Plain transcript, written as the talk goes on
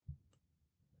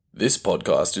This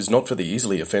podcast is not for the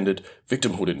easily offended,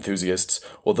 victimhood enthusiasts,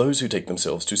 or those who take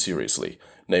themselves too seriously,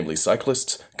 namely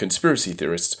cyclists, conspiracy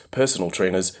theorists, personal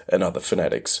trainers, and other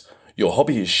fanatics. Your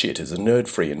Hobby is Shit is a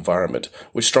nerd-free environment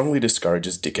which strongly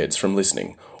discourages dickheads from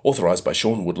listening. Authorised by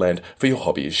Sean Woodland for Your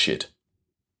Hobby is Shit.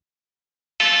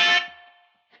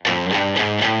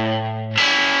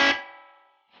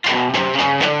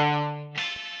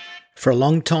 For a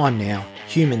long time now,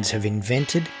 humans have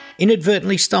invented,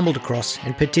 inadvertently stumbled across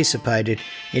and participated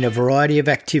in a variety of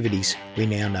activities we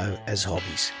now know as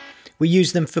hobbies. We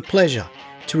use them for pleasure,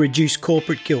 to reduce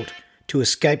corporate guilt, to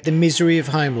escape the misery of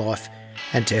home life,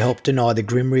 and to help deny the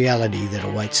grim reality that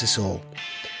awaits us all.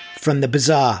 From the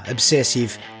bizarre,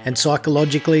 obsessive, and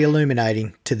psychologically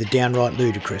illuminating to the downright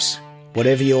ludicrous,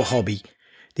 whatever your hobby,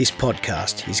 this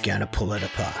podcast is going to pull it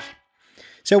apart.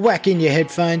 So whack in your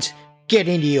headphones, get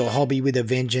into your hobby with a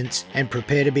vengeance, and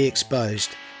prepare to be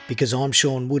exposed, because I'm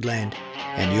Sean Woodland,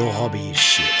 and your hobby is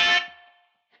shit.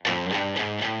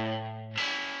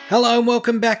 Hello and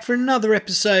welcome back for another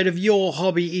episode of Your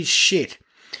Hobby is Shit.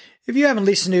 If you haven't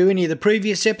listened to any of the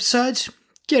previous episodes,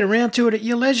 get around to it at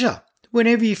your leisure.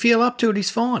 Whenever you feel up to it is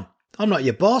fine. I'm not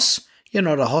your boss. You're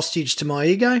not a hostage to my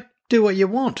ego. Do what you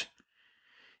want.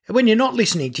 And when you're not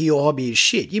listening to Your Hobby is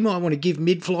Shit, you might want to give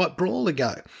Mid-Flight Brawl a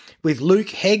go with Luke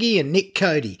Heggie and Nick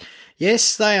Cody.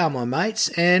 Yes, they are my mates,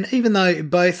 and even though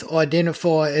both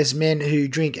identify as men who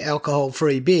drink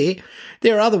alcohol-free beer,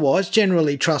 they're otherwise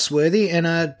generally trustworthy and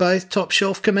are both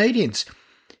top-shelf comedians.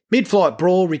 Mid-Flight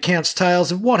Brawl recounts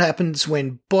tales of what happens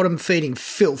when bottom-feeding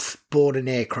filth board an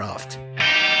aircraft.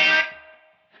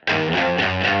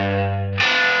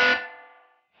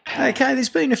 Okay, there's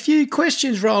been a few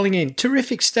questions rolling in.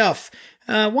 Terrific stuff.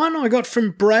 One I got from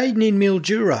Braden in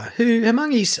Mildura, who,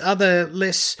 among his other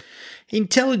less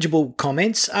intelligible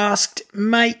comments, asked,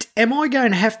 "Mate, am I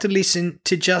going to have to listen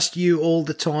to just you all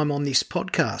the time on this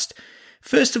podcast?"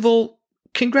 First of all,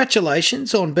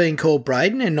 congratulations on being called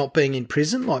Braden and not being in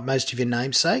prison like most of your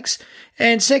namesakes.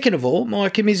 And second of all, my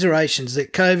commiserations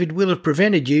that COVID will have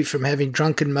prevented you from having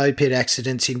drunken moped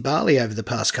accidents in Bali over the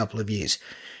past couple of years.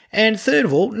 And third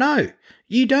of all, no,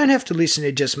 you don't have to listen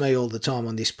to just me all the time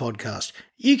on this podcast.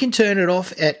 You can turn it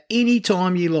off at any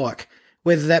time you like,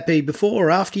 whether that be before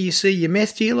or after you see your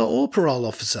meth dealer or parole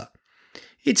officer.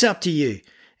 It's up to you.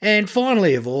 And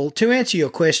finally of all, to answer your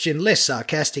question less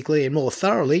sarcastically and more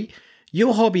thoroughly,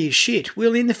 Your Hobby is Shit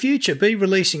will in the future be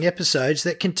releasing episodes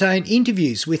that contain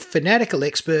interviews with fanatical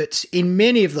experts in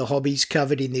many of the hobbies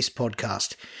covered in this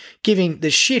podcast, giving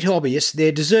the shit hobbyists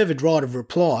their deserved right of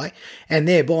reply and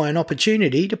thereby an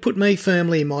opportunity to put me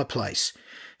firmly in my place.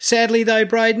 Sadly though,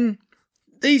 Braden,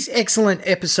 these excellent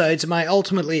episodes may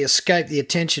ultimately escape the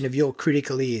attention of your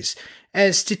critical ears,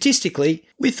 as statistically,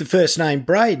 with the first name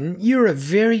Braden, you're a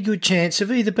very good chance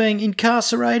of either being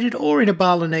incarcerated or in a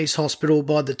Balinese hospital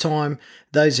by the time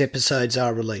those episodes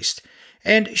are released.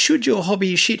 And should Your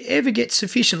Hobby is Shit ever get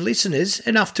sufficient listeners,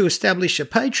 enough to establish a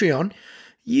Patreon,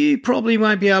 you probably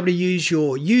won't be able to use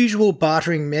your usual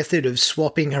bartering method of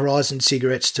swapping Horizon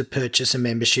cigarettes to purchase a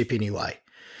membership anyway.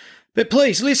 But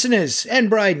please, listeners and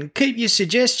Braden, keep your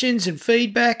suggestions and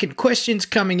feedback and questions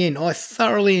coming in. I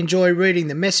thoroughly enjoy reading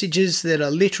the messages that are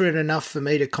literate enough for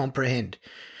me to comprehend.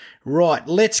 Right,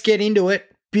 let's get into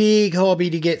it. Big hobby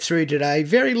to get through today.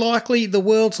 Very likely the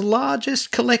world's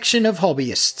largest collection of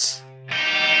hobbyists.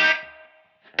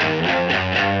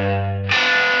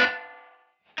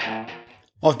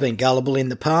 I've been gullible in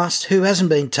the past. Who hasn't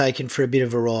been taken for a bit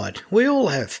of a ride? We all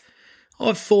have.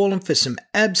 I've fallen for some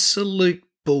absolute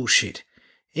bullshit.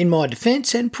 In my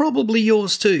defence, and probably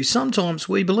yours too, sometimes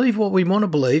we believe what we want to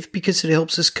believe because it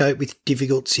helps us cope with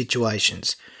difficult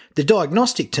situations. The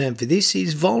diagnostic term for this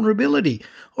is vulnerability,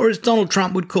 or as Donald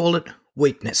Trump would call it,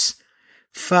 weakness.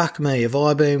 Fuck me, have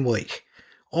I been weak.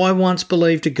 I once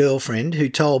believed a girlfriend who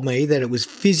told me that it was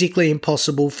physically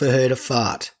impossible for her to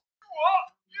fart.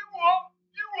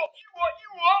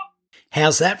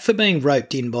 How's that for being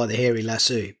roped in by the hairy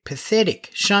lasso?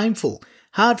 Pathetic, shameful,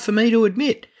 hard for me to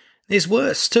admit. There's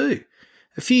worse too.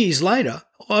 A few years later,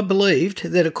 I believed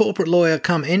that a corporate lawyer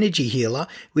come energy healer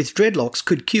with dreadlocks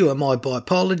could cure my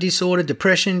bipolar disorder,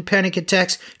 depression, panic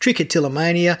attacks,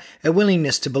 trichotillomania, a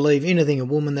willingness to believe anything a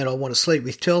woman that I want to sleep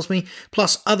with tells me,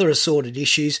 plus other assorted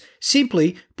issues,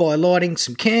 simply by lighting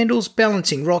some candles,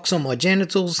 balancing rocks on my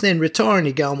genitals, then retiring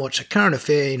to go and watch a current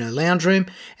affair in a lounge room,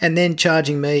 and then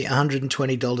charging me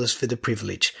 $120 for the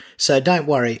privilege. So don't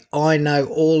worry, I know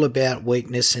all about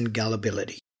weakness and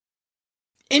gullibility.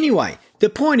 Anyway, the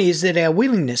point is that our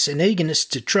willingness and eagerness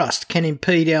to trust can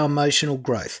impede our emotional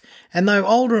growth, and though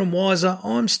older and wiser,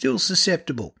 I'm still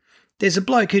susceptible. There's a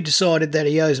bloke who decided that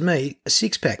he owes me a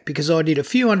six-pack because I did a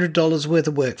few $100s worth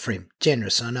of work for him.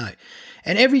 Generous, I know.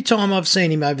 And every time I've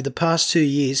seen him over the past 2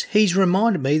 years, he's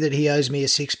reminded me that he owes me a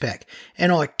six-pack.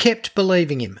 And I kept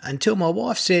believing him until my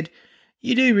wife said,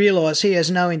 "You do realise he has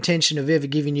no intention of ever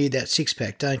giving you that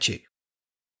six-pack, don't you?"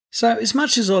 So as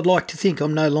much as I'd like to think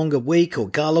I'm no longer weak or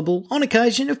gullible, on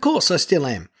occasion, of course I still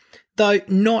am. Though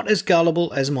not as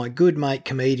gullible as my good mate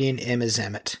comedian Emma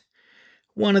Zammit.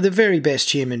 One of the very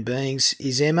best human beings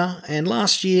is Emma, and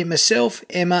last year myself,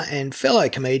 Emma and fellow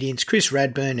comedians Chris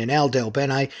Radburn and Al Del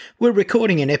Bene were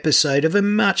recording an episode of a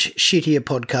much shittier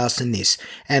podcast than this,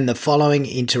 and the following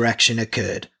interaction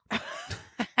occurred.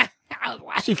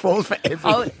 She falls for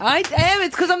everything. Oh, I am.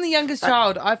 It's because I'm the youngest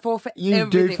child. I fall for everything. You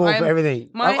do fall for everything.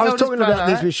 I was talking about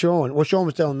this with Sean. Well, Sean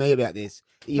was telling me about this.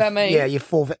 About me? Yeah, you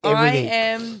fall for everything. I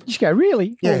am. You just go,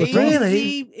 really? Yeah,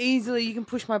 Really? Easily. You can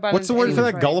push my buttons. What's the word for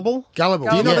that? Gullible? Gullible.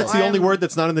 Do you know Yeah. that's the only word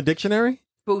that's not in the dictionary?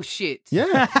 Bullshit.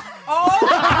 Yeah. Oh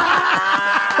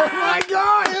my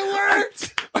God, it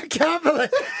worked! I can't believe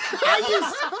it.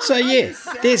 So yeah,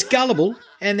 there's gullible,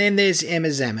 and then there's Emma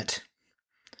Zammit.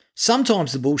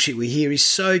 Sometimes the bullshit we hear is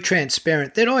so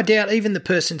transparent that I doubt even the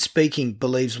person speaking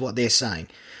believes what they're saying.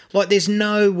 Like there's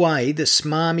no way the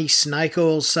smarmy snake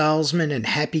oil salesman and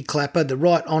happy clapper, the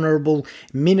Right Honourable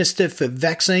Minister for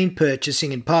Vaccine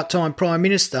Purchasing and part-time Prime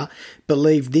Minister,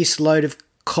 believed this load of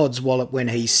codswallop when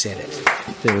he said it.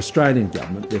 Their Australian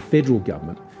government, their federal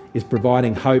government, is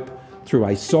providing hope through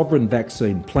a sovereign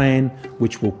vaccine plan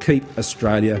which will keep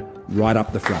Australia right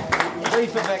up the front.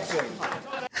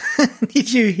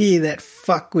 Did you hear that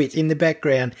fuckwit in the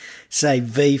background say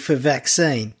V for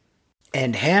vaccine?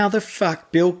 And how the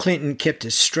fuck Bill Clinton kept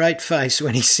a straight face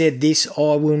when he said this,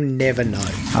 I will never know.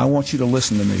 I want you to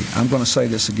listen to me. I'm going to say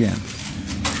this again.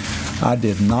 I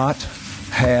did not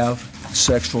have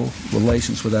sexual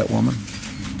relations with that woman,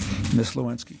 Miss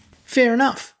Lewinsky. Fair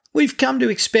enough. We've come to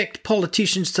expect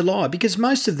politicians to lie because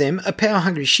most of them are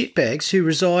power-hungry shitbags who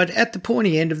reside at the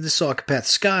pointy end of the psychopath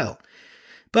scale.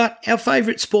 But our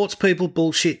favourite sports people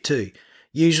bullshit too.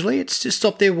 Usually it's to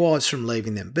stop their wives from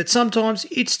leaving them, but sometimes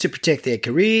it's to protect their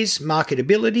careers,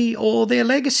 marketability, or their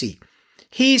legacy.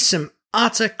 Here's some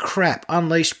utter crap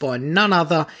unleashed by none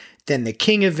other than the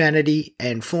king of vanity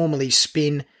and formerly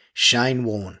spin, Shane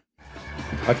Warne.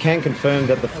 I can confirm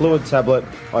that the fluid tablet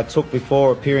I took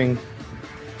before appearing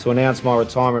to announce my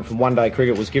retirement from one-day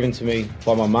cricket was given to me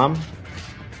by my mum.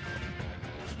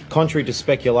 Contrary to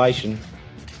speculation,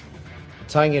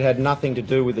 saying it had nothing to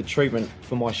do with the treatment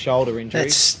for my shoulder injury.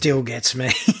 That still gets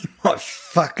me. My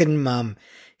fucking mum.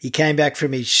 He came back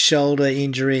from his shoulder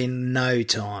injury in no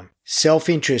time.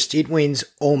 Self-interest, it wins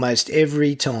almost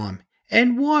every time.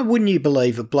 And why wouldn't you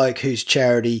believe a bloke whose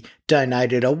charity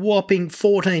donated a whopping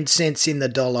 14 cents in the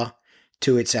dollar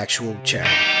to its actual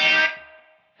charity?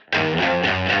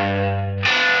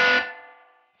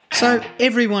 So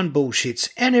everyone bullshits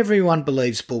and everyone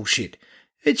believes bullshit.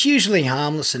 It's usually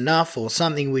harmless enough or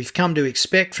something we've come to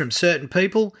expect from certain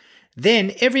people.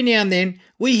 Then, every now and then,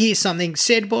 we hear something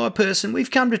said by a person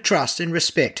we've come to trust and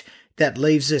respect that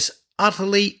leaves us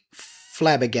utterly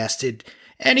flabbergasted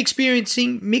and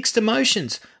experiencing mixed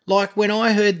emotions, like when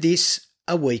I heard this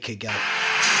a week ago.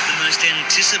 The most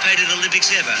anticipated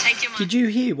Olympics ever. Did you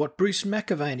hear what Bruce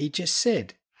McAvaney just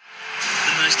said?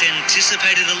 The most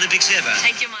anticipated Olympics ever.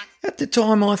 Take your mind. At the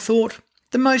time I thought,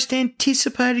 the most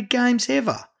anticipated games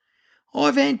ever.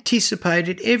 I've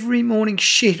anticipated every morning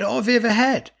shit I've ever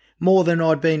had, more than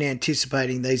I'd been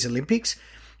anticipating these Olympics.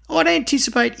 I'd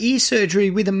anticipate ear surgery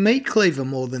with a meat cleaver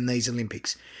more than these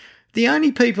Olympics. The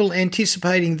only people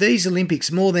anticipating these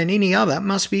Olympics more than any other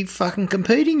must be fucking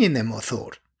competing in them, I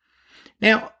thought.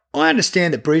 Now, I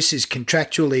understand that Bruce is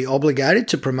contractually obligated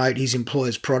to promote his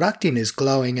employer's product in as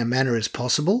glowing a manner as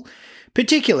possible,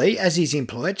 particularly as his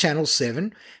employer, Channel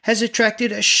 7, has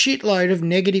attracted a shitload of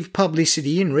negative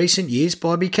publicity in recent years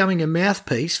by becoming a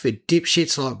mouthpiece for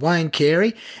dipshits like Wayne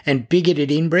Carey and bigoted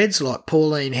inbreds like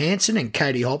Pauline Hanson and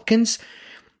Katie Hopkins.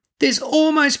 There's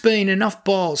almost been enough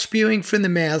bile spewing from the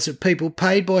mouths of people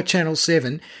paid by Channel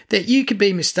 7 that you could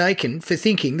be mistaken for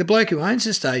thinking the bloke who owns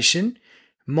the station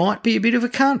might be a bit of a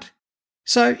cunt.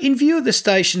 So, in view of the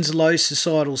station's low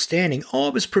societal standing, I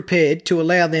was prepared to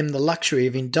allow them the luxury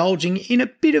of indulging in a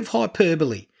bit of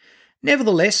hyperbole.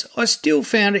 Nevertheless, I still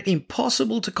found it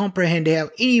impossible to comprehend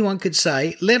how anyone could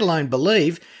say, let alone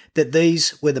believe, that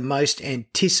these were the most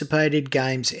anticipated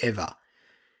games ever.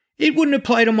 It wouldn't have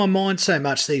played on my mind so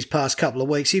much these past couple of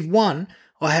weeks if 1,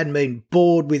 I hadn't been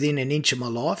bored within an inch of my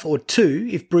life, or 2,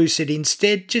 if Bruce had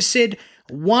instead just said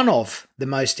one of the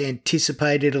most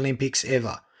anticipated Olympics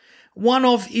ever. One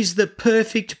of is the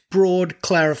perfect broad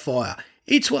clarifier.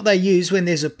 It's what they use when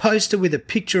there's a poster with a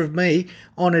picture of me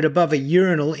on it above a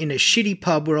urinal in a shitty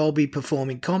pub where I'll be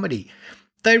performing comedy.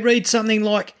 They read something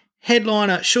like,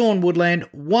 headliner Sean Woodland,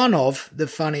 one of the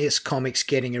funniest comics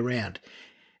getting around.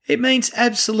 It means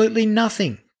absolutely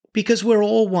nothing, because we're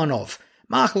all one of.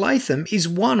 Mark Latham is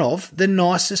one of the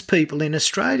nicest people in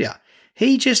Australia.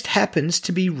 He just happens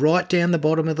to be right down the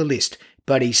bottom of the list,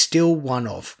 but he's still one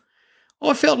of.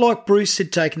 I felt like Bruce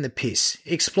had taken the piss,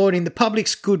 exploiting the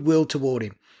public's goodwill toward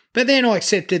him. But then I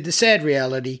accepted the sad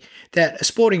reality that a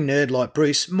sporting nerd like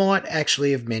Bruce might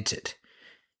actually have meant it.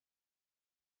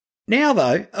 Now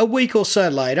though, a week or so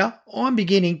later, I'm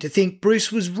beginning to think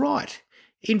Bruce was right.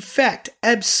 In fact,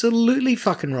 absolutely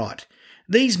fucking right.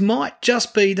 These might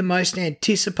just be the most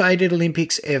anticipated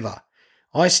Olympics ever.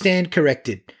 I stand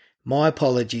corrected. My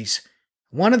apologies.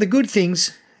 One of the good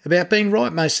things about being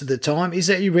right most of the time is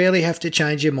that you rarely have to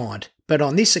change your mind. But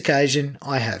on this occasion,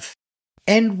 I have.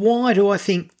 And why do I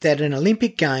think that an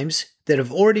Olympic Games that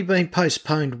have already been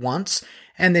postponed once,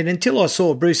 and that until I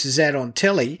saw Bruce's ad on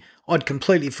telly, I'd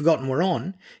completely forgotten were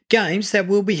on, games that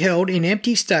will be held in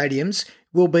empty stadiums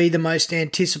will be the most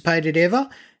anticipated ever,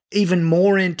 even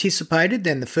more anticipated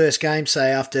than the first game, say,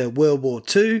 after World War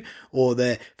II, or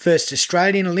the first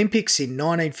Australian Olympics in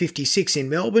 1956 in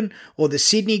Melbourne, or the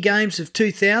Sydney Games of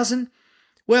 2000?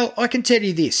 Well, I can tell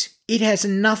you this, it has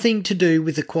nothing to do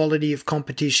with the quality of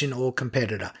competition or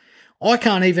competitor. I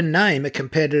can't even name a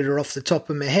competitor off the top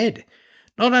of my head.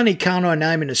 Not only can't I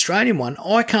name an Australian one,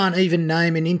 I can't even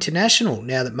name an international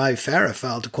now that Mo Farah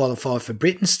failed to qualify for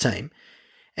Britain's team.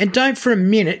 And don't for a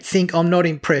minute think I'm not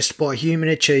impressed by human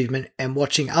achievement and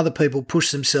watching other people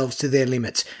push themselves to their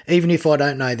limits, even if I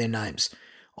don't know their names.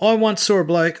 I once saw a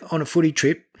bloke on a footy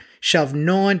trip shove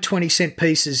 9 20-cent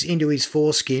pieces into his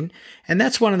foreskin, and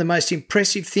that's one of the most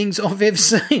impressive things I've ever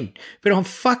seen. But I'm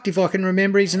fucked if I can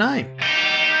remember his name.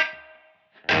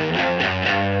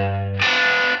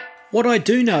 What I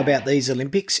do know about these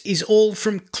Olympics is all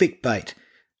from clickbait.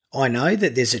 I know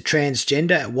that there's a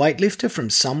transgender weightlifter from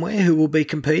somewhere who will be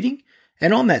competing,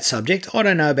 and on that subject, I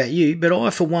don't know about you, but I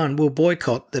for one will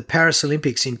boycott the Paris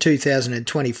Olympics in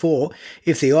 2024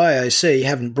 if the IOC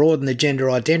haven't broadened the gender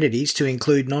identities to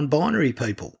include non-binary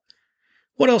people.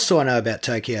 What else do I know about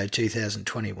Tokyo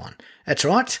 2021? That's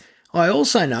right, I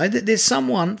also know that there's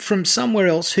someone from somewhere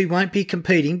else who won't be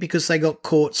competing because they got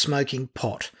caught smoking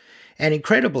pot. And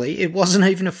incredibly, it wasn't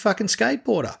even a fucking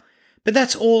skateboarder. But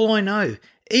that's all I know.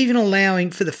 Even allowing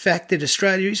for the fact that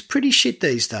Australia is pretty shit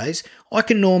these days, I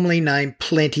can normally name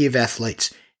plenty of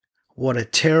athletes. What a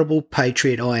terrible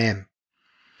patriot I am.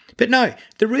 But no,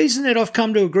 the reason that I've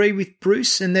come to agree with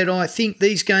Bruce and that I think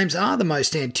these games are the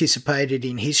most anticipated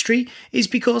in history is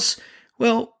because,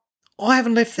 well, I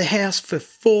haven't left the house for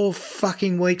 4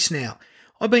 fucking weeks now.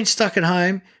 I've been stuck at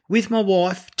home with my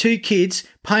wife, 2 kids,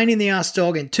 pain in the arse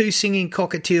dog and 2 singing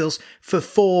cockatiels for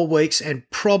 4 weeks and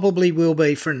probably will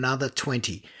be for another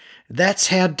 20. That's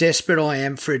how desperate I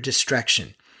am for a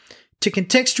distraction. To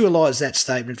contextualise that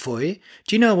statement for you,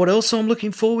 do you know what else I'm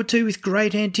looking forward to with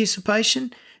great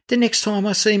anticipation? The next time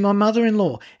I see my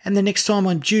mother-in-law, and the next time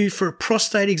I'm due for a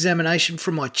prostate examination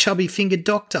from my chubby-fingered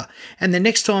doctor, and the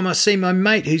next time I see my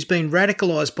mate who's been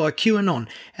radicalised by QAnon,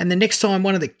 and the next time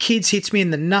one of the kids hits me in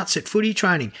the nuts at footy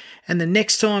training, and the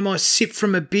next time I sip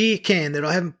from a beer can that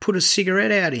I haven't put a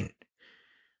cigarette out in.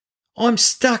 I'm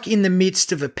stuck in the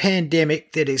midst of a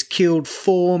pandemic that has killed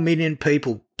 4 million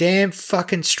people. Damn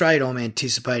fucking straight I'm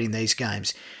anticipating these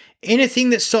games. Anything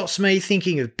that stops me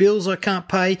thinking of bills I can't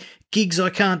pay, gigs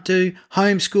I can't do,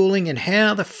 homeschooling, and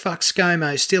how the fuck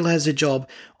ScoMo still has a job,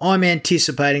 I'm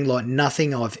anticipating like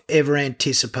nothing I've ever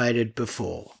anticipated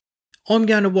before. I'm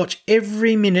going to watch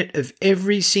every minute of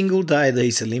every single day of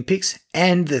these Olympics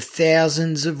and the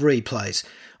thousands of replays.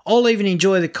 I'll even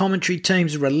enjoy the commentary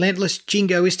team's relentless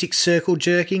jingoistic circle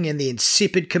jerking and the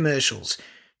insipid commercials.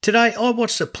 Today I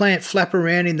watched a plant flap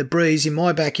around in the breeze in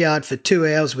my backyard for 2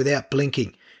 hours without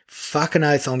blinking. Fucking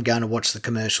oath I'm going to watch the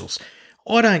commercials.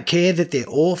 I don't care that they're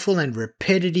awful and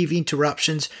repetitive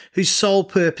interruptions whose sole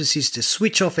purpose is to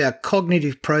switch off our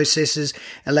cognitive processes,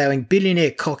 allowing billionaire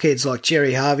cockheads like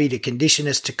Jerry Harvey to condition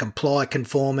us to comply,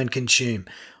 conform and consume.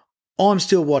 I'm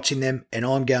still watching them and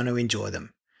I'm going to enjoy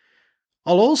them.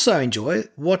 I'll also enjoy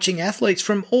watching athletes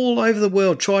from all over the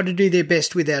world try to do their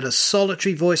best without a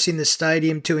solitary voice in the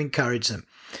stadium to encourage them.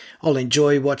 I'll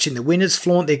enjoy watching the winners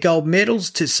flaunt their gold medals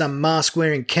to some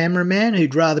mask-wearing cameraman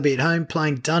who'd rather be at home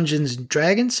playing Dungeons and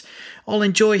Dragons. I'll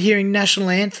enjoy hearing national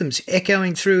anthems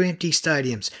echoing through empty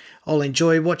stadiums. I'll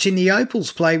enjoy watching the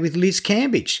Opals play with Liz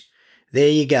Cambridge. There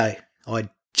you go. I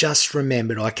just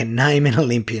remembered I can name an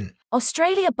Olympian.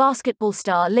 Australia basketball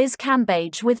star Liz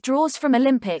Cambage withdraws from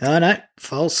Olympics. Oh no,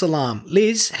 false alarm.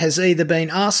 Liz has either been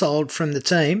arseholed from the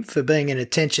team for being an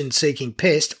attention-seeking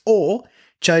pest or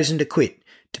chosen to quit,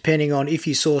 depending on if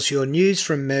you source your news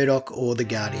from Murdoch or The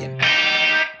Guardian.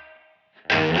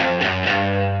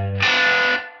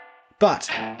 But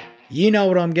you know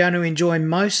what I'm going to enjoy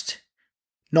most?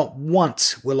 Not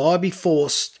once will I be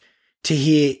forced to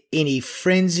hear any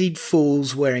frenzied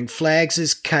fools wearing flags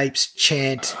as capes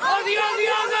chant, Aussie,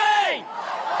 Aussie,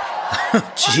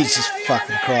 Aussie! Jesus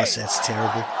fucking Christ, that's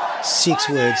terrible. 6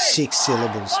 words, 6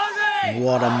 syllables.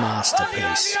 What a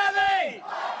masterpiece.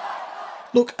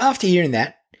 Look, after hearing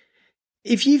that,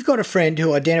 if you've got a friend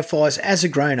who identifies as a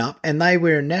grown-up and they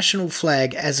wear a national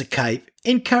flag as a cape,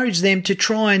 encourage them to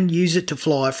try and use it to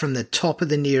fly from the top of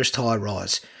the nearest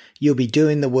high-rise. You'll be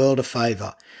doing the world a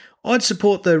favour. I'd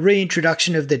support the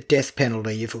reintroduction of the death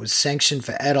penalty if it was sanctioned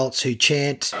for adults who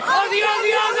chant, Aussie,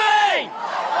 Aussie,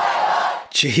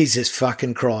 Aussie! Jesus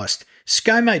fucking Christ.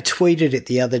 ScoMo tweeted it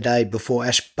the other day before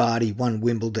Ash Barty won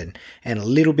Wimbledon and a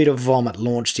little bit of vomit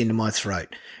launched into my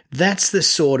throat. That's the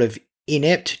sort of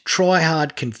inept,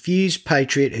 try-hard, confused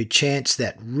patriot who chants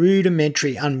that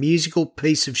rudimentary, unmusical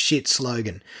piece of shit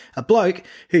slogan. A bloke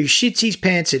who shits his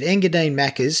pants at Engadine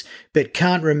Macca's but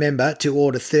can't remember to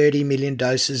order 30 million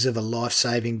doses of a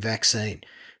life-saving vaccine.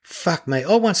 Fuck me,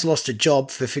 I once lost a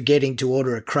job for forgetting to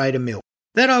order a crate of milk.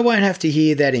 That I won't have to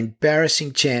hear that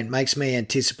embarrassing chant makes me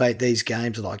anticipate these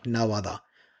games like no other.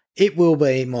 It will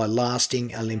be my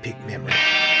lasting Olympic memory.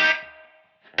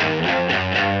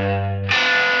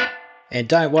 And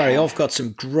don't worry, I've got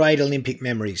some great Olympic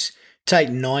memories. Take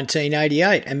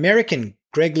 1988, American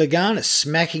Greg Louganis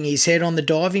smacking his head on the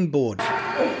diving board.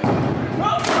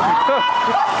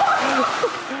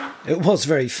 It was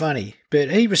very funny,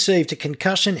 but he received a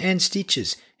concussion and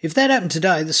stitches. If that happened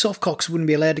today, the softcocks wouldn't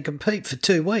be allowed to compete for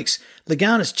 2 weeks.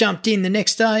 Louganis jumped in the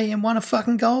next day and won a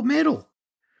fucking gold medal.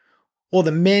 Or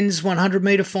the men's 100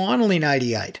 metre final in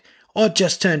 88. I'd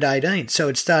just turned 18, so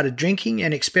had started drinking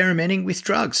and experimenting with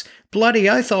drugs. Bloody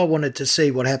oath I wanted to see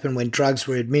what happened when drugs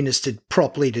were administered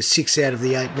properly to 6 out of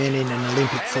the 8 men in an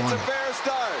Olympic final. It's a fair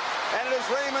start, and it is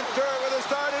Raymond Kerr with a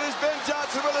start. It is Ben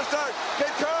Johnson with a start.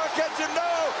 Can Kerr catch him?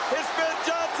 No! It's Ben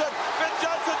Johnson! Ben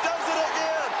Johnson does it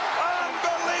again!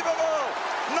 Unbelievable!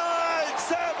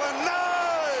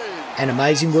 9-7-9! An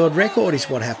amazing world record is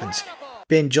what happens.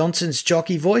 Ben Johnson's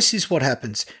jockey voice is what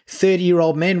happens.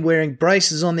 30-year-old men wearing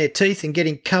braces on their teeth and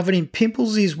getting covered in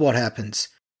pimples is what happens.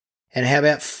 And how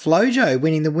about Flojo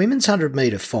winning the women's 100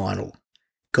 metre final?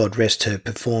 God rest her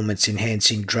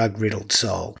performance-enhancing drug-riddled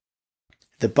soul.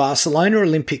 The Barcelona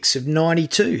Olympics of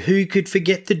 '92, who could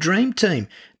forget the Dream Team?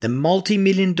 The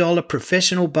multi-million-dollar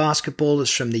professional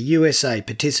basketballers from the USA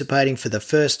participating for the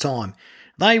first time.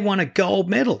 They won a gold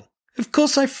medal. Of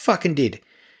course they fucking did.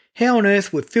 How on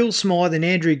earth were Phil Smythe and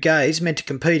Andrew Gaze meant to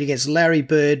compete against Larry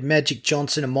Bird, Magic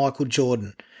Johnson and Michael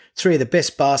Jordan, 3 of the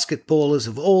best basketballers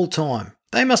of all time?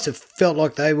 They must have felt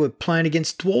like they were playing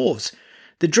against dwarves.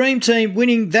 The Dream Team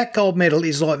winning that gold medal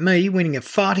is like me winning a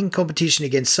farting competition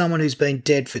against someone who's been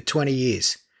dead for 20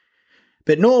 years.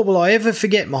 But nor will I ever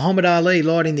forget Muhammad Ali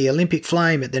lighting the Olympic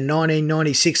flame at the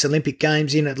 1996 Olympic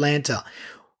Games in Atlanta,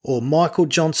 or Michael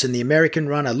Johnson, the American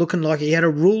runner, looking like he had a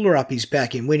ruler up his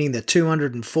back in winning the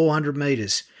 200 and 400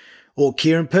 metres. Or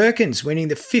Kieran Perkins winning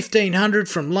the 1500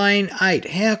 from lane 8.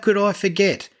 How could I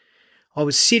forget? I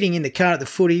was sitting in the car at the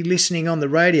footy listening on the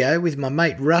radio with my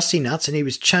mate Rusty Nuts and he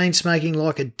was chain smoking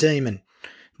like a demon.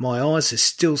 My eyes are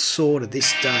still sore to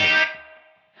this day.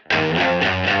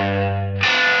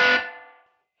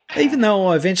 Even though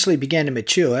I eventually began to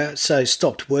mature, so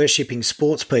stopped worshipping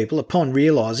sports people upon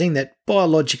realising that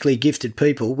biologically gifted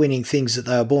people winning things that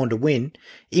they were born to win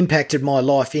impacted my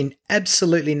life in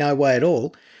absolutely no way at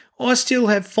all, I still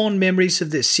have fond memories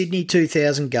of the Sydney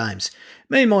 2000 Games.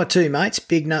 Me and my 2 mates,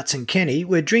 Big Nuts and Kenny,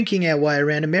 were drinking our way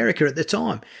around America at the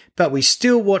time, but we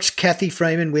still watched Kathy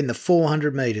Freeman win the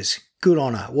 400 metres. Good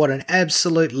on her. What an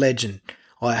absolute legend.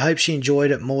 I hope she enjoyed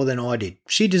it more than I did.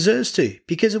 She deserves to,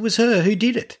 because it was her who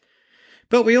did it.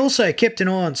 But we also kept an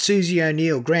eye on Susie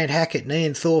O'Neill, Grant Hackett and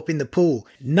Ian Thorpe in the pool,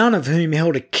 none of whom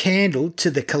held a candle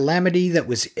to the calamity that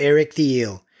was Eric the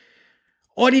Eel.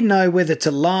 I didn't know whether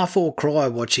to laugh or cry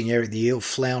watching Eric the Eel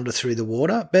flounder through the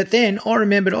water, but then I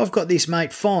remembered I've got this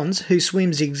mate Fonz who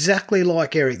swims exactly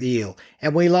like Eric the Eel,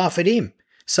 and we laugh at him.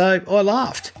 So I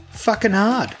laughed. Fucking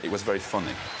hard. It was very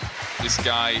funny. This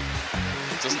guy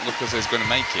doesn't look as though he's going to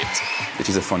make it. It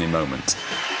is a funny moment.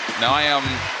 Now I am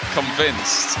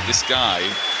convinced this guy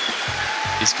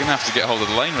is going to have to get hold of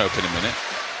the lane rope in a minute.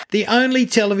 The only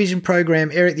television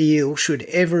program Eric the Eel should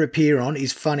ever appear on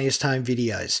is Funniest Home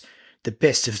Videos. the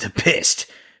best of the best.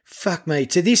 Fuck me,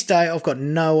 to this day I've got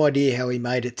no idea how he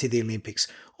made it to the Olympics.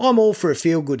 I'm all for a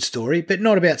feel-good story, but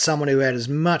not about someone who had as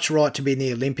much right to be in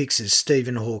the Olympics as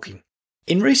Stephen Hawking.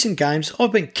 In recent games,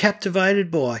 I've been captivated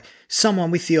by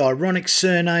someone with the ironic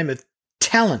surname of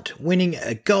Talent winning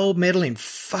a gold medal in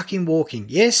fucking walking.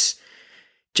 Yes,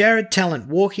 Jared Talent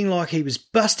walking like he was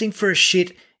busting for a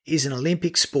shit is an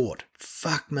Olympic sport.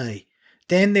 Fuck me.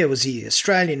 Then there was the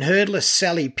Australian hurdler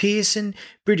Sally Pearson,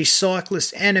 British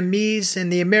cyclist Anna Meares,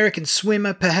 and the American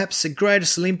swimmer, perhaps the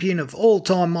greatest Olympian of all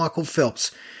time, Michael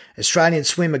Phelps. Australian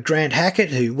swimmer Grant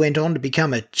Hackett, who went on to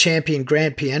become a champion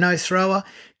grand piano thrower,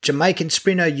 Jamaican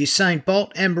sprinter Usain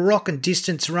Bolt, and Moroccan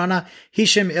distance runner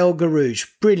Hisham El Garouj.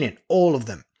 Brilliant, all of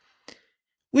them.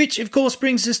 Which, of course,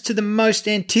 brings us to the most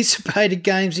anticipated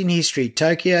games in history,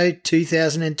 Tokyo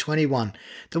 2021,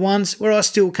 the ones where I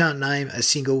still can't name a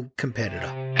single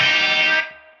competitor.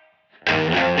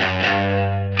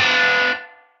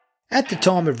 At the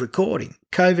time of recording,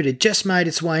 COVID had just made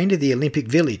its way into the Olympic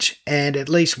Village, and at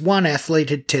least one athlete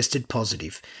had tested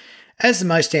positive. As the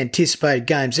most anticipated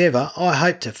games ever, I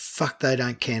hope to fuck they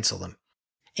don't cancel them.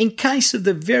 In case of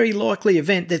the very likely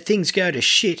event that things go to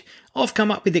shit, I've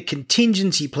come up with a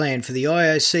contingency plan for the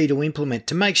IOC to implement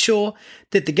to make sure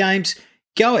that the games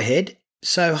go ahead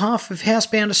so half of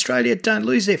housebound Australia don't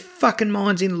lose their fucking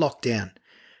minds in lockdown.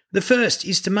 The first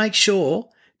is to make sure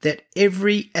that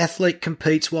every athlete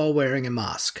competes while wearing a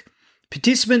mask.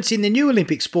 Participants in the new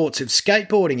Olympic sports of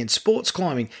skateboarding and sports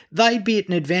climbing, they'd be at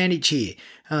an advantage here,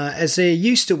 as they're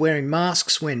used to wearing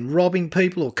masks when robbing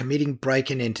people or committing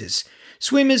break-and-enters.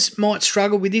 Swimmers might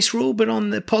struggle with this rule, but on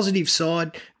the positive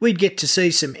side, we'd get to see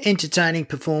some entertaining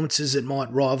performances that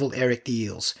might rival Eric the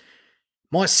Eels.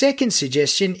 My second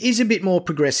suggestion is a bit more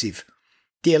progressive.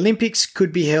 The Olympics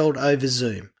could be held over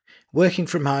Zoom. Working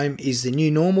from home is the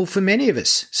new normal for many of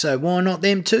us, so why not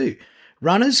them too?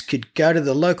 Runners could go to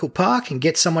the local park and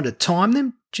get someone to time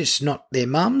them, just not their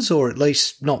mums, or at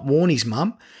least not Warnie's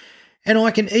mum. And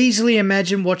I can easily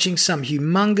imagine watching some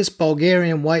humongous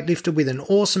Bulgarian weightlifter with an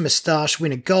awesome moustache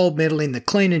win a gold medal in the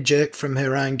clean and jerk from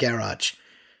her own garage.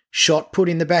 Shot put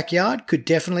in the backyard could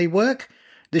definitely work.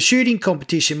 The shooting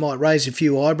competition might raise a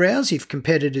few eyebrows if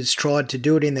competitors tried to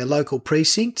do it in their local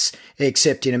precincts,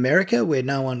 except in America where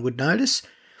no one would notice.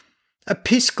 A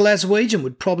pissed Glaswegian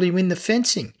would probably win the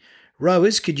fencing.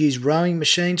 Rowers could use rowing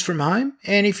machines from home,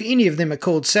 and if any of them are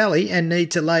called Sally and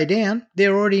need to lay down,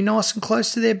 they're already nice and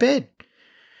close to their bed.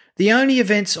 The only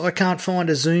events I can't find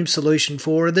a Zoom solution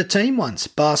for are the team ones: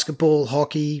 basketball,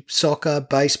 hockey, soccer,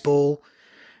 baseball.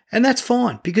 And that's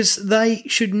fine, because they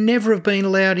should never have been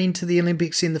allowed into the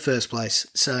Olympics in the first place,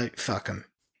 so fuck them.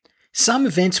 Some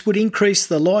events would increase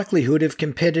the likelihood of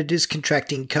competitors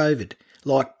contracting COVID,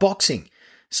 like boxing,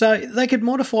 so they could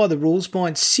modify the rules by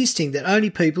insisting that only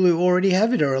people who already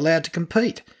have it are allowed to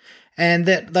compete, and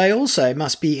that they also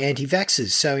must be anti-vaxxers,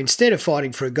 so instead of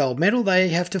fighting for a gold medal, they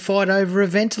have to fight over a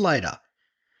ventilator.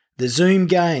 The Zoom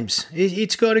Games,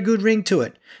 it's got a good ring to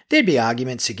it. There'd be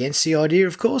arguments against the idea,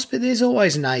 of course, but there's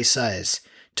always naysayers.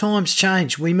 Times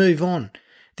change, we move on.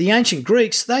 The ancient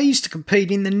Greeks, they used to compete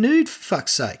in the nude, for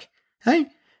fuck's sake. Hey?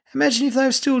 Imagine if they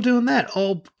were still doing that.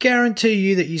 I'll guarantee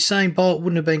you that Usain Bolt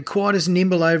wouldn't have been quite as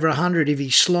nimble over 100 if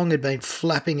his schlong had been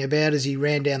flapping about as he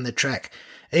ran down the track.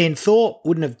 Ian Thorpe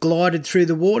wouldn't have glided through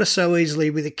the water so easily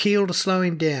with a keel to slow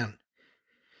him down.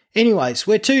 Anyways,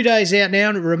 we're 2 days out now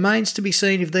and it remains to be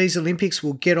seen if these Olympics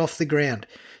will get off the ground.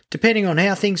 Depending on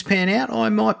how things pan out, I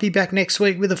might be back next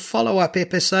week with a follow-up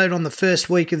episode on the first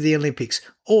week of the Olympics,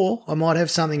 or I might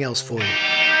have something else for you.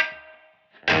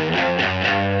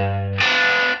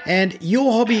 And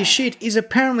Your Hobby is Shit is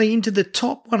apparently into the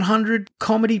top 100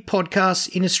 comedy podcasts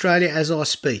in Australia as I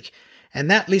speak. And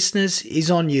that, listeners,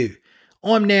 is on you.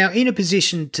 I'm now in a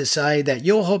position to say that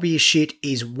Your Hobby is Shit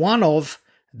is one of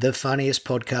the funniest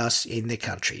podcasts in the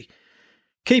country.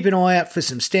 Keep an eye out for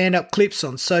some stand-up clips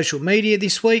on social media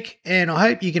this week, and I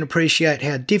hope you can appreciate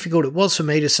how difficult it was for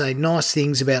me to say nice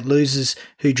things about losers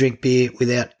who drink beer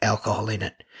without alcohol in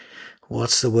it.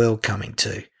 What's the world coming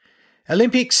to?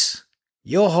 Olympics,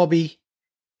 Your Hobby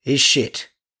is shit,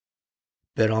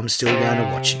 but I'm still going to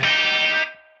watch it.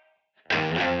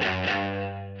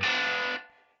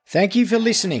 Thank you for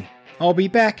listening. I'll be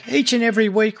back each and every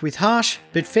week with harsh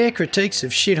but fair critiques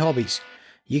of shit hobbies.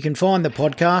 You can find the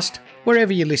podcast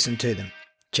wherever you listen to them.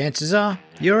 Chances are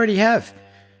you already have.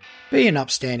 Be an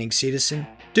upstanding citizen,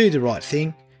 do the right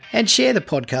thing, and share the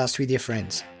podcast with your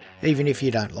friends, even if you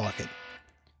don't like it.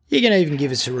 You can even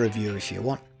give us a review if you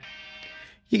want.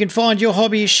 You can find Your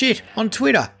Hobby is Shit on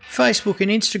Twitter, Facebook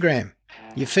and Instagram.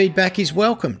 Your feedback is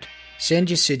welcomed. Send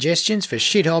your suggestions for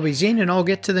shit hobbies in and I'll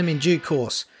get to them in due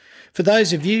course. For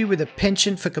those of you with a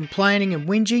penchant for complaining and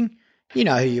whinging, you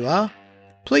know who you are.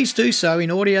 Please do so in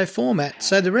audio format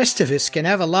so the rest of us can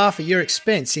have a laugh at your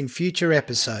expense in future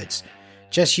episodes.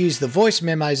 Just use the Voice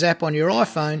Memos app on your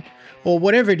iPhone or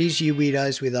whatever it is you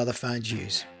weirdos with other phones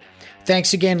use.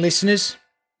 Thanks again, listeners.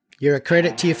 You're a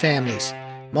credit to your families.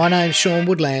 My name's Sean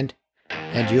Woodland,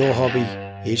 and your hobby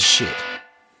is shit.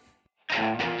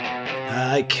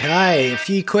 Okay, a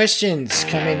few questions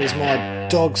come in as my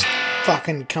dogs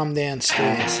fucking come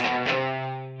downstairs.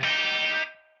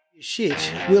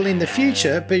 Shit will in the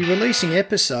future be releasing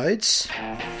episodes